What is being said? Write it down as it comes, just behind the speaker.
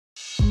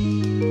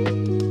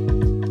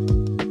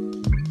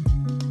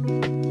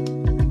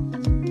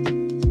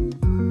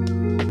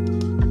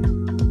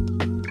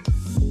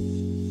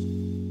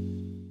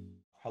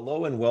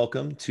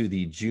welcome to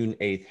the June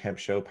 8th Hemp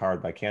Show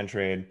powered by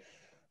CannTrade.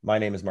 My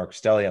name is Mark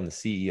Restelli. I'm the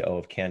CEO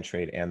of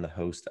CannTrade and the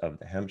host of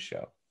the Hemp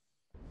Show.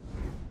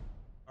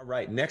 All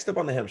right, next up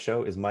on the Hemp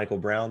Show is Michael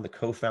Brown, the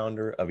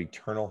co-founder of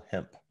Eternel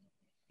Hemp.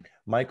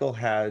 Michael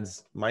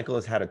has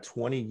had a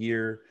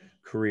 20-year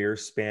career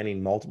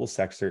spanning multiple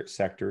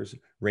sectors,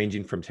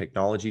 ranging from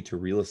technology to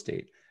real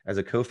estate. As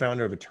a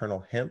co-founder of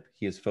Eternel Hemp,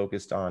 he is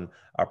focused on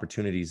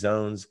opportunity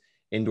zones,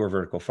 indoor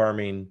vertical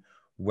farming,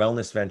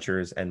 wellness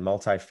ventures, and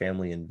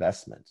multifamily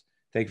investment.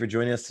 Thank you for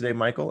joining us today,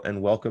 Michael,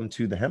 and welcome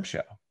to the Hemp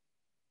Show.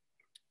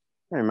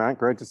 Hey, Matt,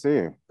 great to see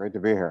you. Great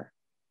to be here.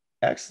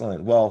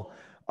 Excellent. Well,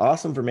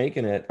 awesome for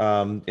making it.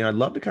 I'd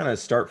love to kind of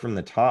start from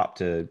the top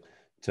to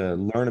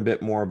learn a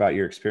bit more about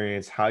your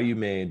experience, how you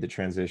made the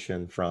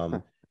transition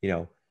from,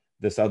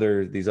 these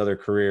other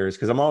careers,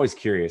 because I'm always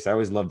curious. I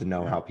always love to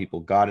know how people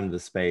got into the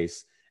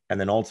space, and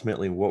then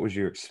ultimately, what was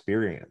your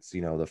experience?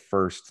 The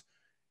first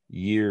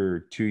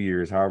year, 2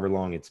 years, however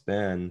long it's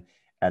been,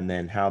 and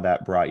then how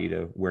that brought you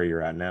to where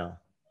you're at now.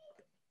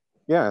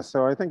 Yeah,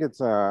 so I think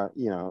it's a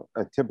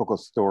typical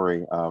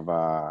story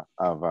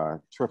of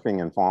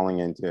tripping and falling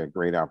into a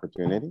great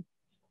opportunity.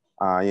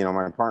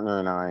 My partner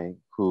and I,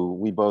 who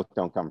we both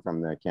don't come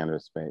from the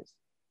cannabis space.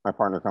 My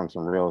partner comes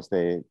from real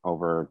estate,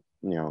 over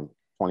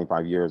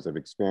 25 years of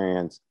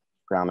experience,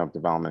 ground up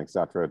development, et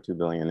cetera, 2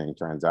 billion in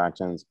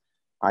transactions.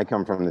 I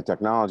come from the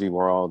technology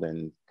world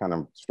and kind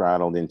of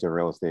straddled into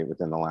real estate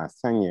within the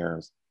last 10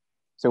 years.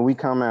 So we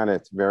come at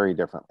it very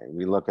differently.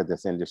 We look at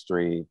this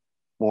industry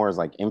more as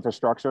like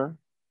infrastructure,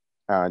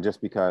 just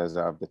because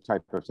of the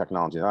type of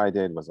technology that I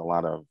did was a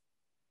lot of,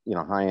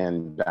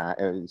 high-end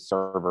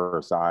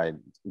server side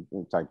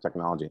type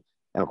technology.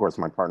 And of course,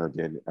 my partner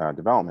did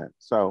development.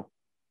 So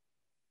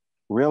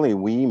really,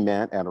 we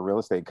met at a real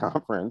estate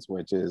conference,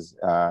 which is,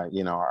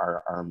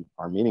 our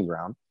meeting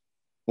ground.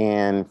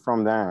 And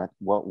from that,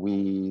 what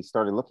we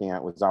started looking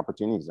at was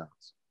opportunity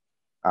zones.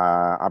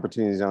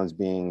 Opportunity zones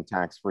being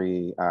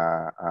tax-free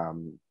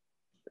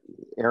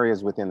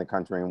areas within the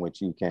country in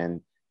which you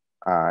can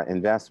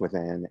invest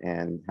within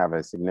and have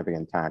a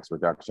significant tax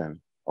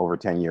reduction over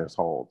 10 years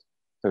hold.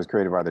 So it was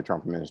created by the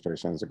Trump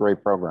administration. It's a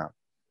great program.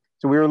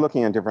 So we were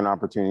looking at different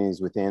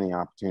opportunities within the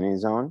opportunity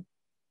zone.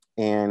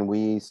 And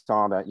we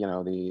saw that,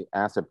 the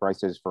asset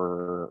prices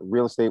for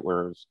real estate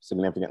were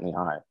significantly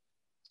high.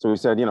 So we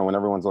said, when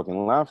everyone's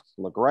looking left,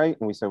 look right.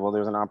 And we said, well,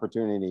 there's an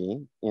opportunity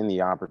in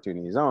the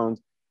opportunity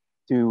zones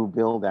to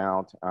build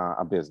out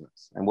a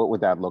business. And what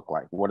would that look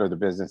like? What are the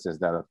businesses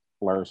that are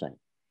flourishing?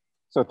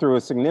 So through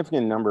a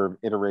significant number of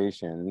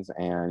iterations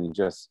and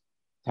just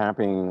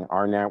tapping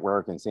our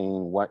network and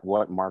seeing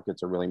what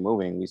markets are really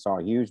moving, we saw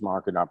a huge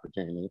market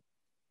opportunity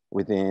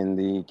within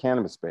the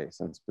cannabis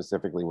space and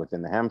specifically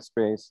within the hemp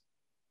space.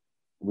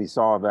 We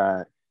saw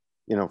that,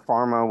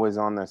 pharma was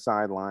on the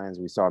sidelines.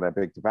 We saw that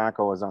big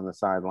tobacco was on the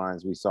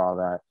sidelines. We saw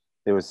that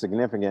there was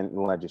significant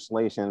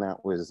legislation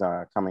that was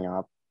coming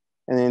up.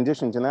 And in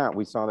addition to that,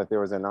 we saw that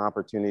there was an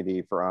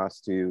opportunity for us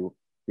to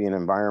be an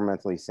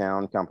environmentally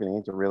sound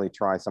company, to really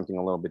try something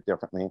a little bit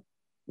differently,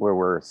 where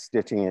we're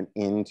stitching it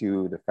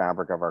into the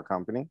fabric of our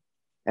company.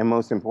 And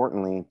most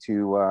importantly,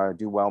 to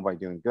do well by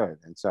doing good.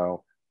 And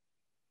so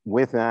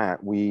with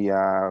that, we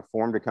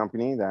formed a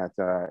company that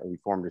we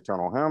formed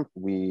Eternal Hemp.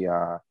 We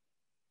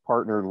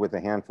partnered with a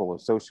handful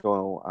of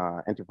social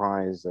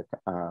enterprise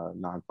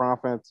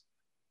nonprofits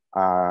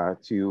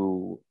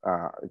to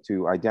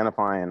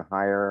identify and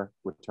hire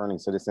returning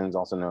citizens,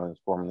 also known as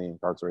formerly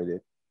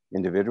incarcerated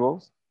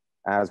individuals,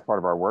 as part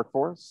of our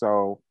workforce.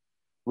 So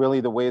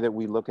really the way that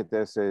we look at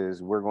this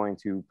is we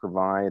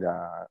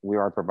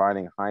are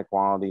providing high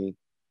quality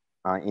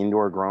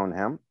indoor grown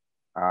hemp.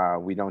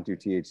 We don't do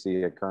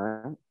THC at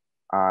current,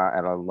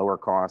 at a lower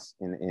cost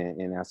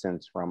in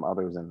essence from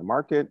others in the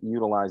market,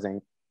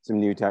 utilizing some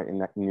new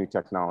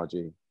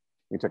technology.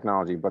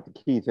 But the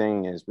key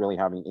thing is really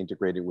having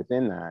integrated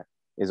within that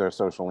is our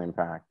social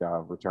impact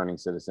of returning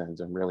citizens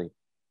and really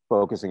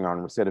focusing on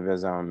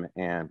recidivism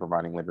and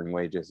providing living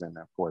wages, and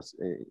of course,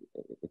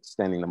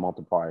 extending the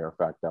multiplier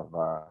effect of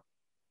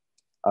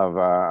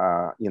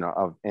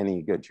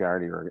any good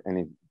charity or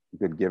any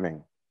good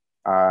giving.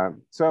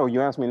 So you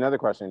asked me another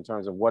question in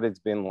terms of what it's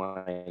been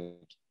like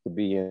to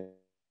be in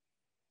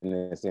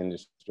this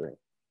industry.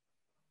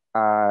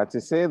 To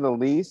say the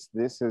least,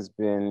 this has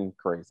been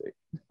crazy.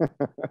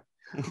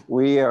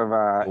 We have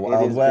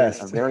Wild West.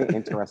 been a very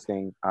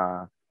interesting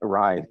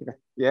ride.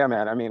 Yeah,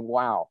 man. I mean,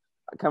 wow.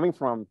 Coming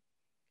from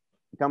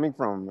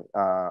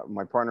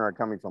my partner,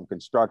 coming from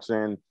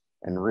construction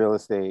and real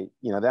estate,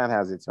 that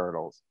has its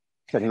hurdles.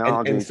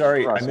 Technology. And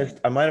sorry,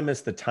 I might have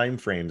missed the time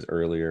frames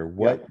earlier.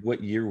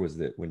 What year was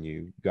it when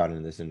you got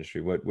into this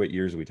industry? What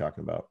years are we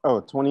talking about? Oh,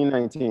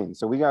 2019.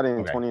 So we got in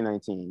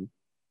 2019,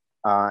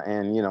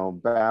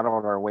 and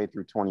battled our way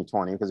through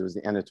 2020 because it was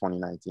the end of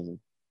 2019.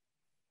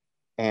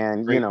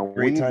 And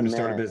great time to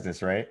start a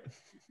business, right?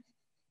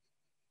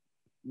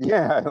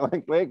 Yeah,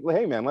 like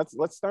hey man,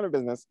 let's start a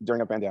business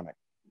during a pandemic.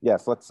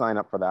 Yes, let's sign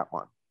up for that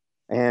one.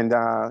 And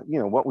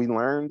what we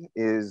learned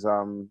is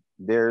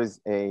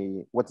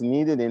what's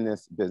needed in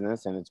this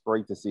business, and it's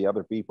great to see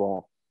other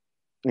people,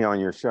 on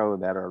your show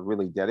that are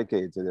really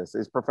dedicated to this,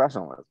 is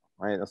professionalism,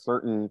 right? A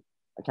certain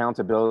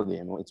accountability,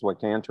 and it's what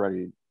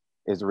CannTrade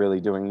is really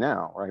doing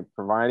now, right?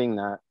 Providing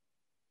that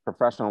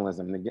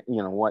professionalism,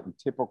 what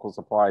typical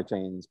supply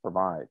chains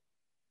provide,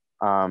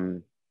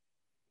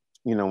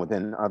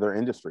 within other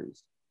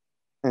industries.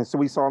 And so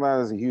we saw that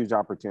as a huge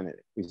opportunity.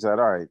 We said,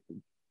 all right,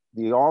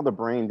 all the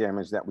brain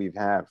damage that we've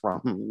had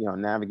from,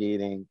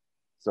 navigating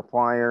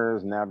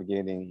suppliers,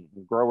 navigating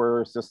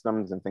grower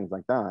systems and things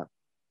like that,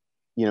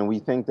 we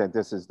think that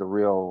this is the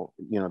real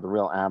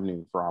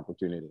avenue for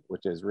opportunity,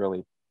 which is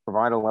really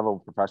provide a level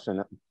of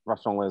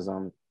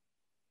professionalism,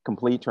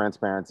 complete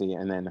transparency,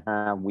 and then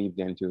have weaved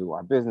into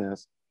our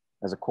business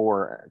as a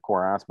core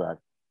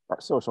aspect, our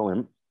social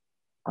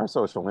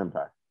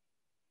impact.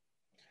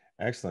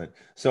 Excellent.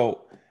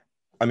 So,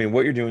 I mean,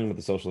 what you're doing with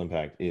the social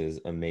impact is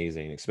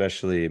amazing,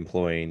 especially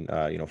employing,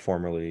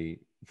 formerly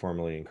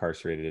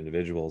incarcerated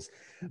individuals.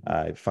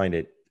 I find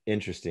it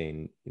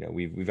interesting.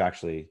 We've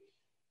actually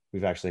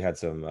had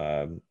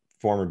some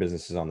former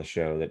businesses on the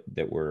show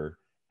that were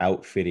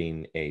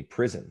outfitting a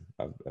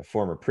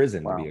former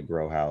prison Wow. to be a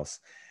grow house.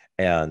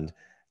 And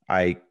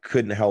I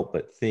couldn't help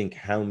but think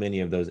how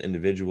many of those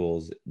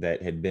individuals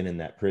that had been in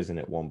that prison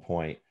at one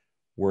point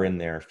were in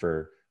there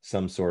for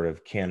some sort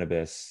of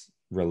cannabis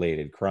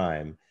related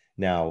crime.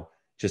 Now,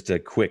 just a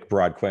quick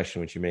broad question,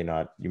 which you may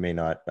not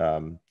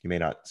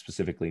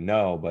specifically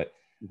know, but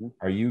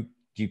do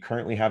you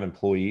currently have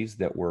employees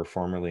that were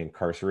formerly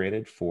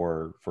incarcerated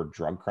for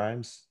drug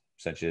crimes,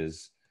 such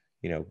as,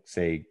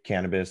 say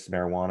cannabis,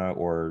 marijuana,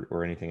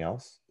 or anything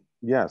else?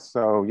 Yes.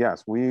 So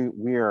yes,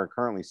 we are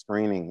currently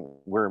screening.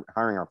 We're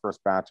hiring our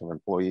first batch of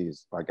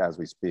employees, like as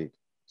we speak.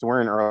 So we're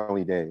in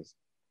early days,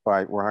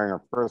 but we're hiring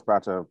our first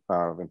batch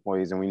of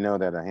employees, and we know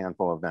that a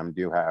handful of them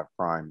do have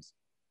crimes,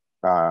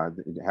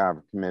 have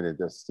committed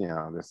this,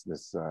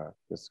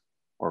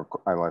 or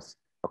unless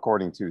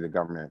according to the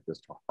government,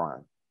 this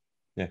crime.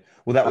 Yeah.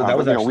 Well, that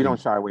was actually, we don't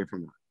shy away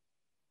from that.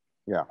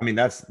 Yeah. I mean,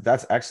 that's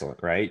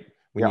excellent, right?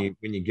 When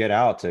you get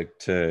out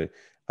to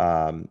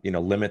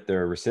limit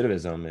their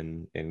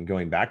recidivism and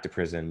going back to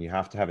prison, you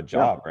have to have a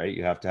job, right?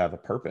 You have to have a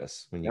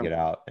purpose when you get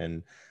out.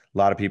 And a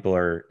lot of people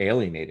are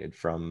alienated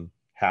from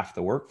half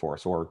the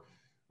workforce or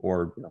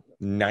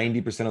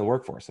 90% of the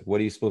workforce. Like,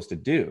 what are you supposed to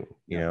do?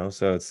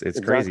 So it's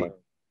Exactly.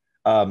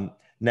 Crazy.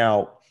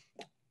 Now,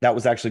 that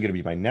was actually going to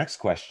be my next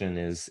question,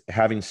 is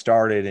having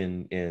started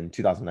in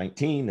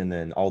 2019 and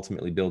then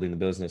ultimately building the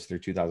business through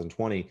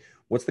 2020,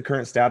 what's the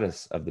current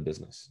status of the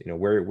business?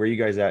 Where are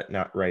you guys at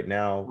right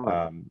now?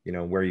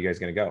 Where are you guys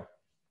going to go?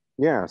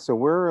 Yeah, so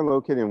we're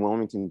located in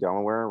Wilmington,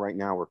 Delaware. Right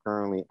now, we're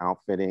currently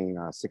outfitting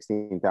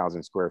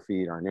 16,000 square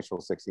feet, our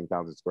initial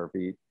 16,000 square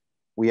feet.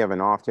 We have an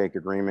offtake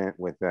agreement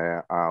with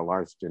a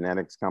large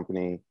genetics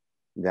company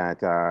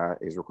that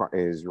is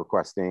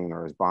requesting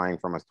or is buying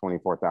from us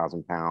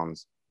 24,000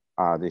 pounds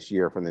this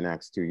year for the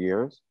next 2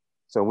 years.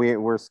 So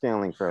we're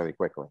scaling fairly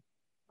quickly.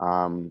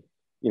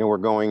 We're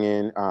going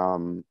in,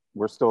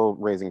 we're still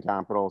raising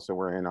capital. So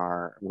we're in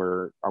I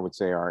would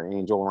say our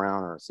angel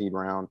round or seed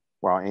round,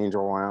 our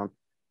angel round,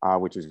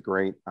 which is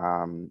great.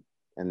 And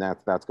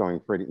that's going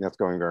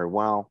very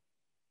well.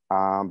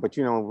 But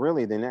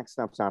really the next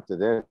steps after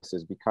this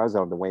is, because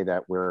of the way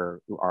that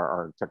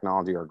our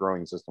technology, our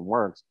growing system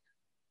works,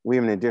 we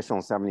have an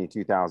additional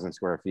 72,000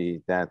 square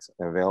feet that's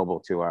available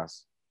to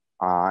us.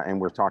 And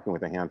we're talking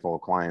with a handful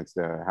of clients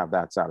to have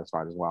that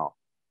satisfied as well.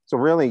 So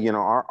really,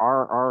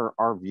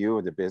 our view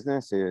of the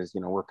business is,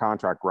 we're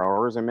contract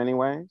growers in many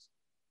ways.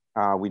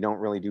 We don't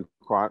really do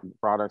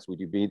products.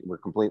 We're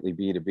completely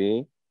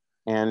B2B.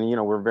 And,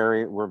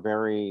 we're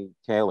very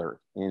tailored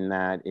in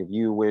that if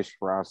you wish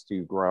for us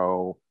to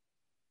grow,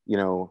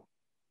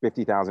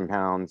 50,000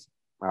 pounds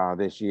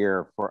this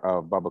year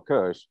of Bubba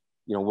Kush,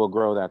 we'll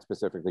grow that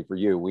specifically for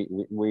you.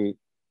 We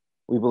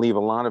believe a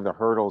lot of the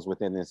hurdles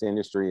within this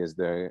industry is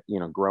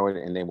grow it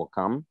and they will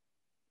come.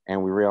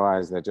 And we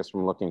realize that just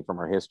from looking from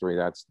our history,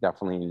 that's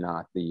definitely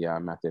not the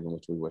method in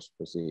which we wish to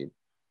proceed.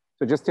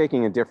 So just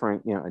taking a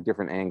different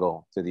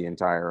angle to the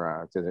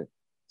entire, to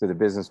the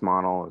business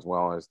model, as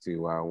well as to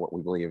what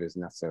we believe is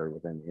necessary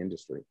within the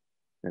industry.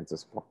 And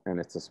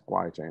it's a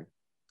supply chain.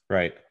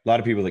 Right. A lot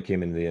of people that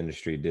came into the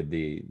industry did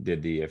the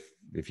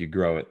if you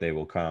grow it, they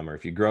will come, or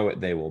if you grow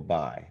it, they will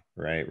buy,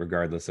 right?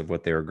 Regardless of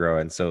what they were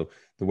growing. So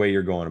the way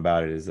you're going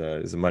about it is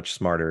a much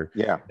smarter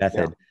method.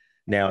 Yeah.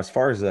 Now, as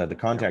far as the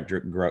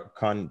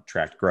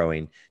contract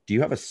growing, do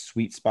you have a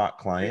sweet spot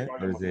client,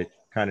 or is it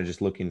kind of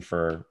just looking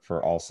for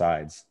all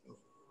sides?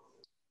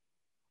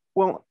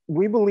 Well,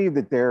 we believe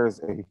that there's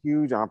a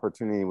huge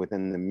opportunity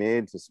within the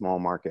mid to small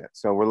market.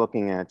 So we're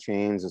looking at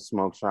chains of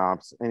smoke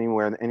shops,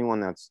 anyone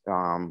that's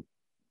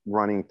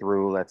running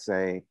through, let's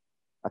say,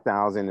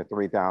 1,000 to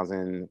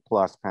 3,000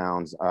 plus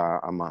pounds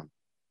a month,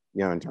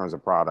 in terms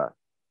of product.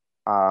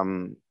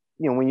 When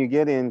you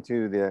get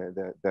into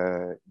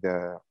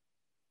the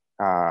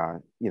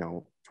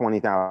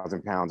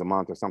 20,000 pounds a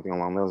month or something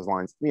along those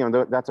lines,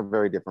 that's a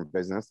very different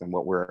business than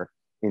what we're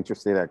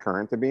interested at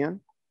current to be in.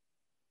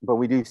 but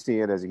we do see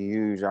it as a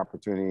huge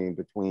opportunity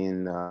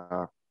between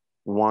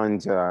one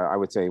to, I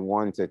would say,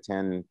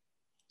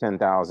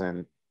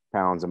 10,000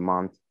 pounds a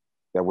month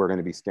that we're going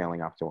to be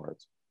scaling up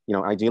towards. You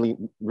know, ideally,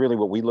 really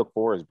what we look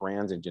for is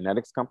brands and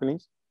genetics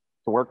companies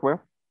to work with.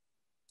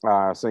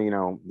 So, you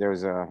know,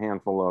 there's a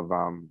handful of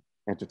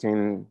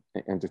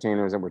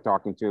entertainers that we're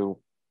talking to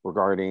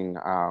regarding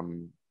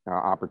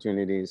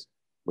opportunities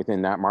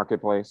within that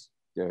marketplace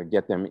to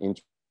get them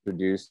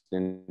introduced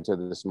into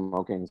the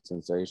smoking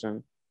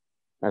sensation,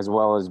 as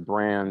well as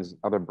brands,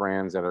 other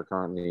brands that are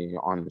currently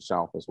on the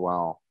shelf as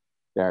well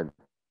that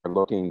are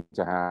looking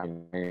to have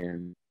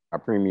a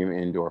premium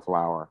indoor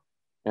flower.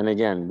 And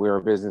again, we're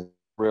a business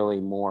really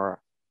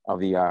more of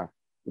the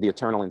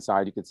eternal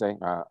inside, you could say,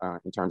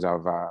 in terms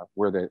of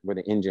we're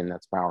the engine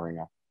that's powering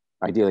up.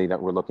 Ideally,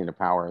 that we're looking to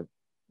power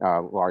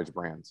large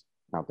brands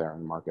out there in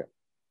the market.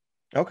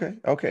 Okay.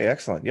 Okay.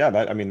 Excellent. Yeah.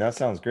 That, I mean, that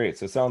sounds great.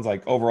 So it sounds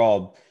like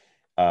overall,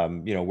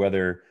 you know,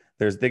 whether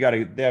they have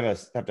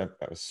to have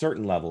a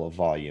certain level of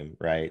volume,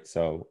 right?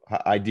 So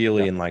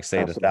ideally Yeah, in like, say,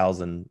 absolutely.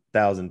 the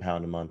thousand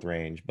pound a month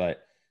range,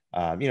 but you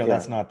know, Yeah,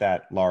 that's not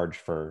that large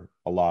for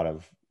a lot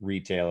of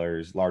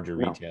retailers, larger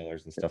no,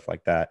 retailers and stuff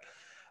like that.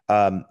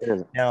 it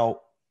isn't.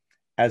 Now,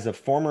 as a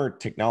former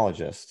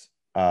technologist,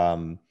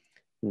 Mhm.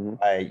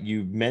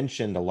 you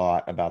mentioned a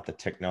lot about the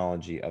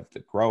technology of the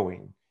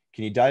growing.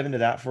 Can you dive into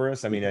that for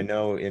us? I mean, I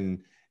know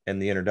in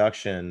the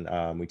introduction,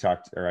 we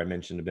talked, or I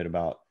mentioned a bit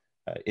about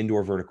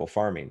indoor vertical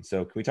farming.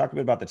 So can we talk a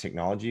bit about the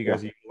technology you Yeah.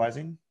 guys are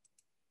utilizing?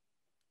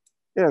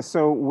 Yeah,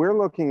 so we're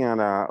looking at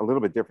a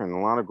little bit different. A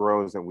lot of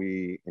grows that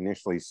we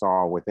initially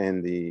saw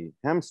within the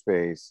hemp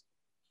space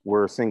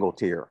were single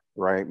tier,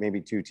 right?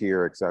 Maybe two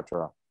tier, et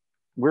cetera.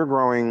 We're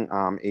growing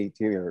eight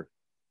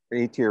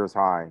tiers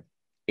high.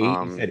 You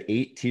Um, said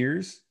 8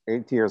 tiers.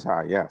 8 tiers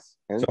high, yes.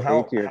 So Eight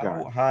how tiers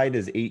high. how high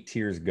does 8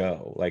 tiers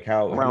go? Like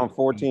how Around many feet?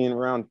 14,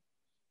 around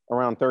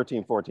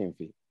 13, 14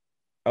 feet.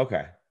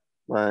 Okay.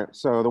 Right.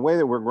 So the way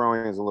that we're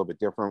growing is a little bit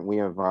different.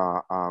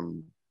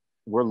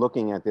 We're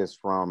looking at this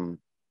from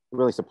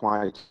really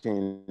supply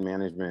chain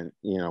management,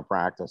 you know,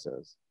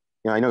 practices.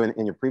 You know, I know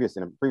in a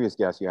previous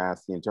guest, you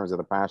asked in terms of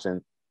the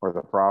passion or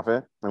the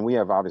profit, and we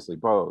have obviously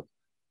both,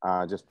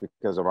 just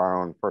because of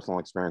our own personal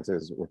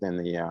experiences within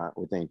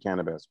within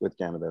cannabis, with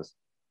cannabis,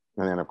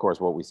 and then of course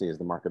what we see is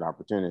the market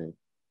opportunity.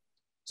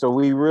 So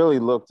we really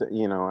looked,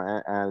 you know,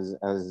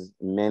 as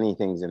many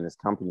things in this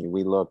company,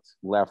 we looked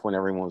left when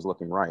everyone was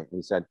looking right.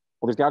 We said,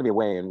 well, there's got to be a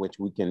way in which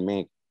we can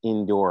make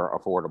indoor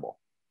affordable,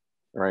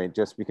 right?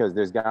 Just because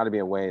there's got to be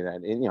a way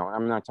that, you know,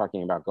 I'm not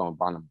talking about going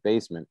bottom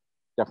basement,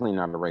 definitely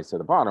not a race to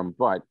the bottom,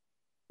 but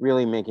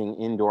really making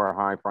indoor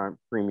high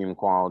premium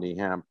quality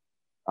hemp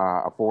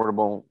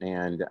affordable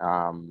and,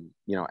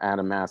 you know,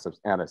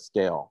 at a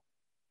scale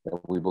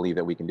that we believe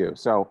that we can do.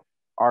 So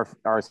our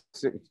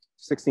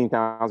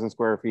 16,000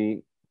 square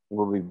feet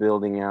we'll be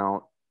building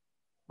out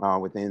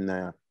within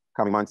the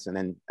coming months. And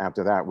then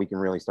after that, we can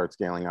really start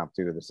scaling up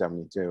to the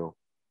 72,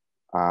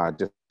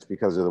 just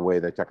because of the way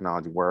the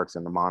technology works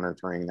and the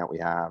monitoring that we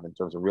have in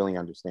terms of really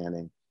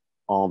understanding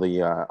all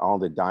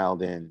the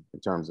dialed in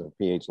terms of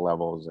pH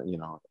levels, you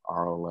know,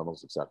 RO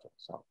levels, et cetera.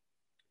 So.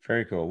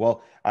 Very cool.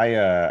 Well,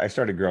 I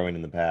started growing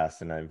in the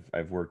past, and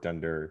I've worked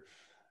under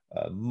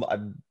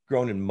I've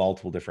grown in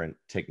multiple different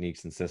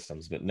techniques and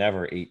systems, but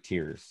never 8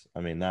 tiers. I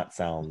mean, that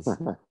sounds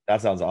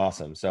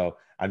awesome. So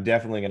I'm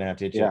definitely going to have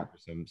to hit you Yeah, up for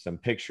some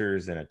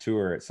pictures and a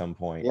tour at some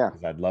point yeah,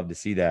 because I'd love to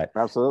see that.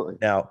 absolutely.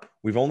 Now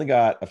we've only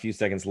got a few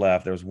seconds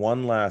left. There's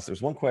one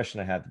question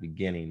I had at the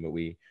beginning, but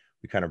we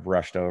kind of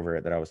brushed over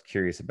it that I was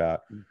curious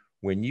about.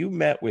 When you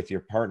met with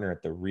your partner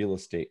at the real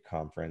estate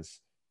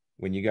conference,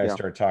 when you guys Yeah.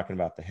 started talking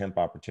about the hemp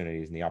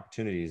opportunities and the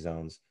opportunity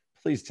zones,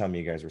 please tell me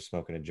you guys were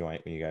smoking a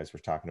joint when you guys were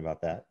talking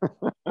about that.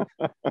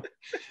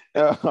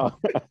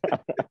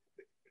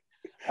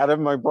 Out of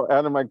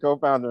my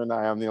co-founder and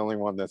I'm the only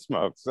one that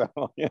smokes, so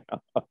you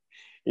know,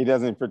 he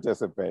doesn't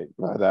participate.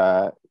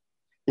 But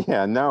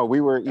yeah, no,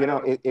 we were, you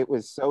know, it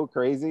was so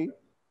crazy.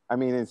 I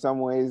mean, in some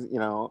ways, you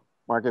know,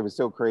 Mark, it was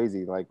so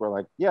crazy. Like we're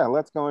like, yeah,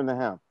 let's go into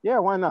hemp. Yeah,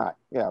 why not?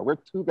 Yeah, we're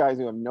two guys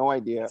who have no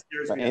idea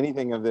about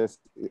anything of this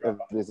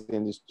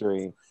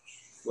industry.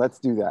 Let's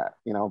do that,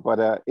 you know.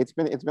 But it's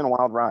been a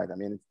wild ride. I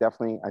mean, it's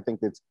definitely, I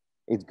think it's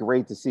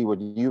great to see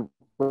what you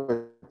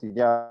put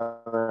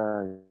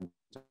together,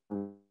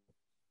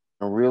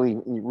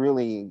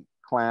 really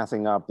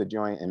classing up the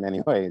joint in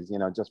many ways, you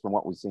know, just from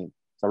what we've seen.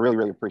 So I really,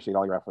 really appreciate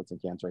all your efforts in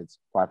CannTrade's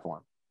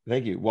platform.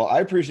 Thank you. Well,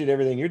 I appreciate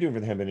everything you're doing for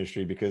the hemp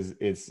industry because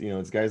it's, you know,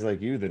 it's guys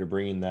like you that are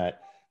bringing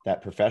that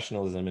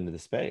professionalism into the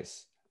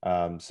space.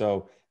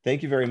 So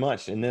thank you very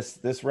much. And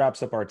this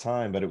wraps up our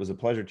time, but it was a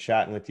pleasure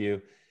chatting with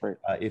you. Great.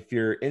 If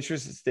you're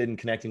interested in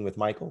connecting with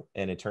Michael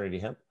and Eternal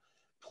Hemp,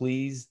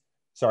 please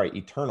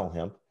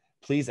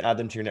add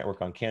them to your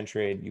network on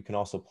CannTrade. You can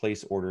also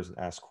place orders and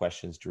ask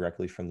questions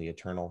directly from the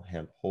Eternal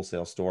Hemp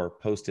wholesale store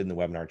posted in the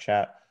webinar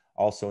chat,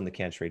 also in the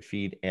CannTrade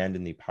feed and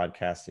in the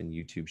podcast and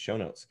YouTube show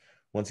notes.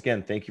 Once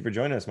again, thank you for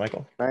joining us,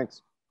 Michael.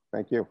 Thanks.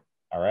 Thank you.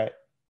 All right.